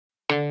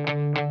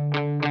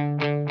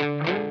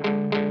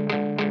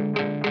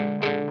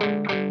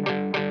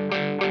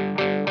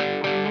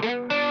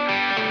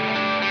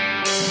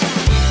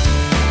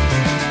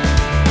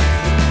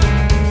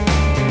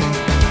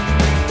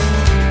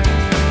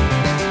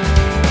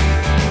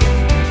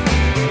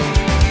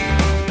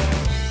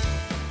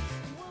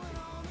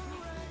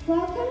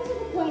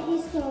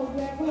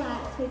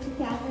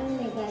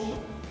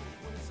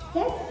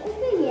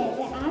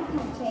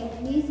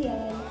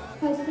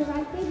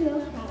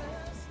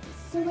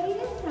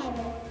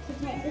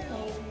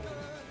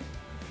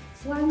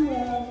One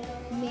world,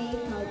 many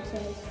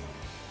cultures.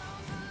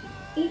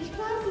 Each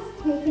class has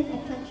taken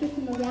a country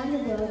from around the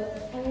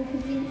world and will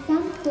present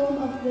some form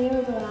of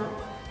wearable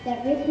arts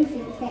that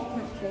represents that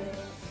country.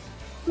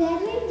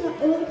 Sadly,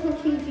 not all the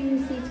countries you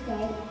will see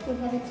today will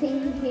have a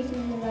team competing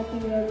in the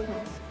Rugby World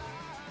Cup.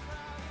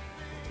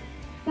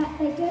 But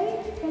they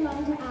do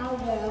belong to our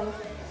world.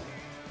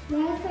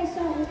 Now, as they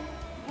say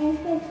in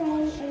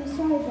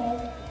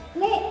showbiz,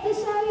 let the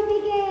show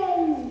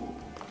begin!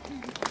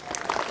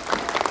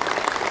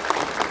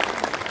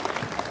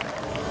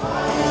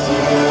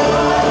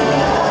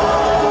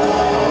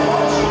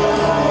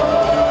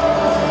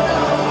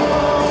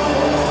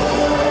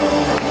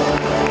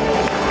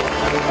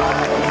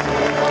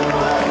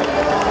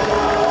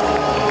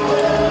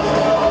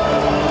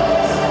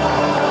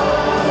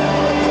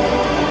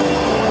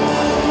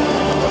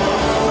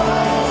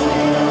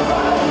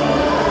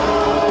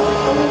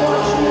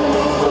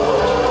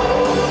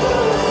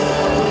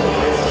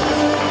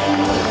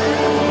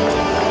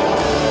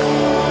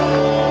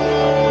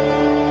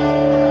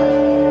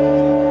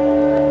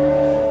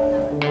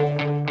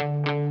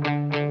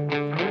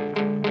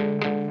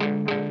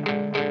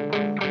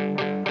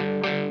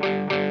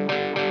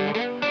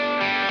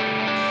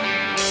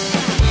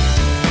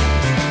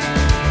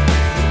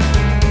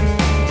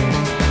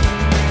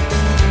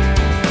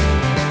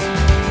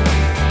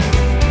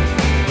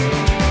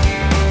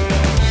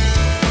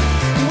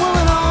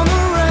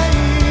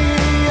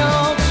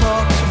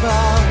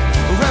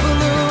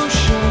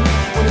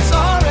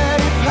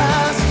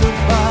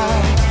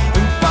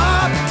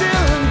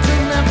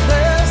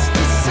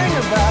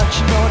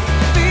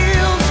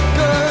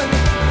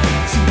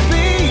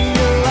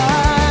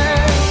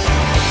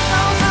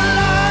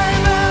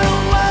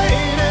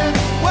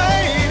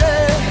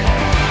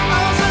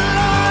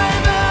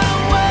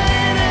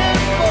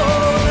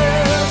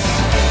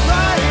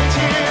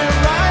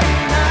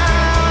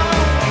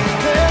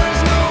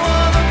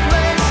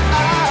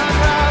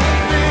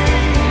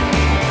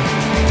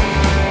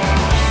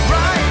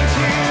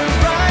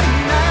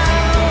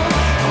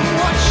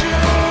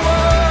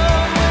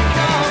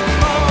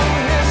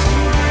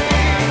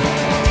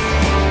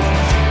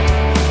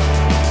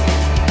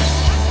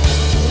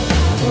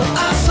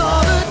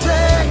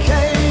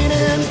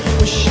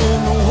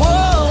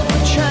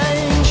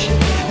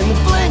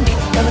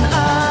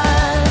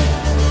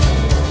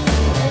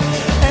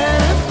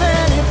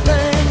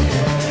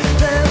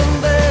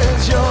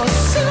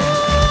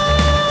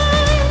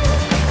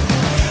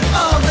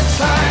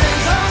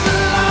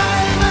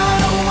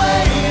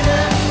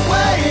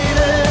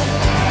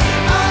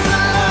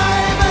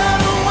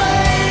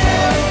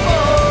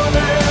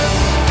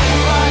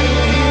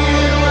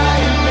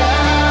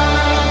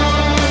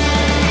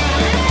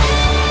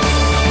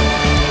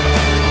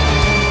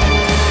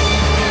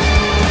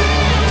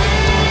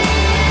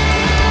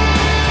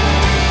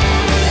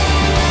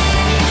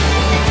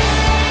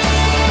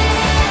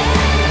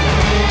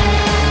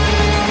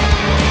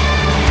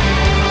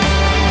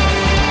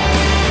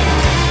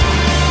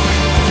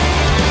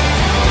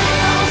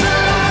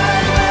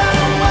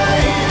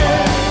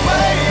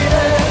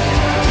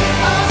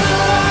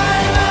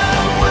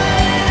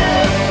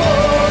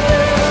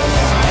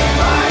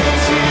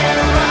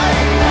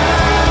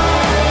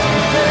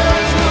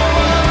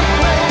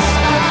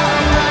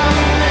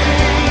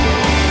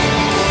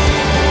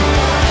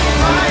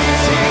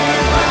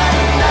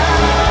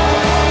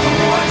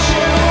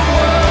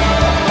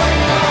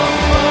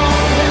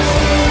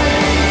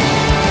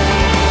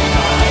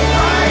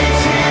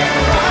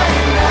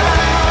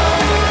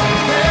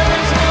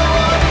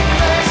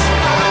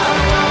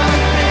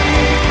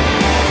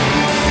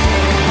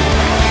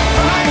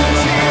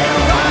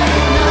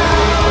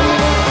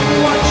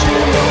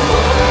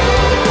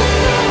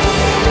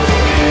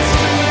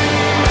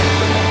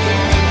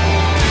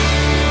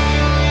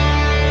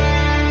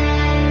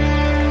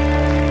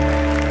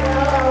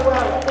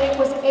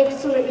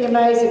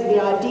 Amazing, the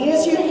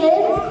ideas you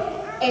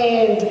had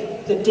and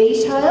the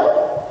detail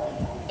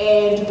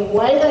and the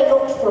way they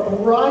looked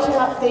from right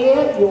out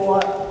there, your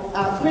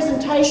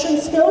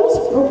presentation skills,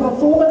 your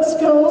performance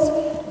skills,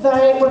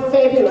 they were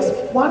fabulous.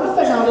 One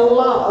thing I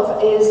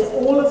love is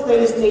all of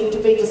these need to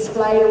be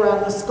displayed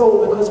around the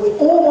school because we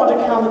all want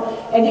to come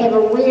and have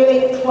a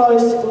really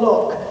close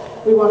look.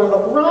 We want to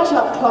look right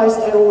up close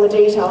at all the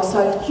details.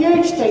 So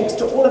huge thanks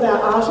to all of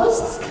our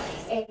artists.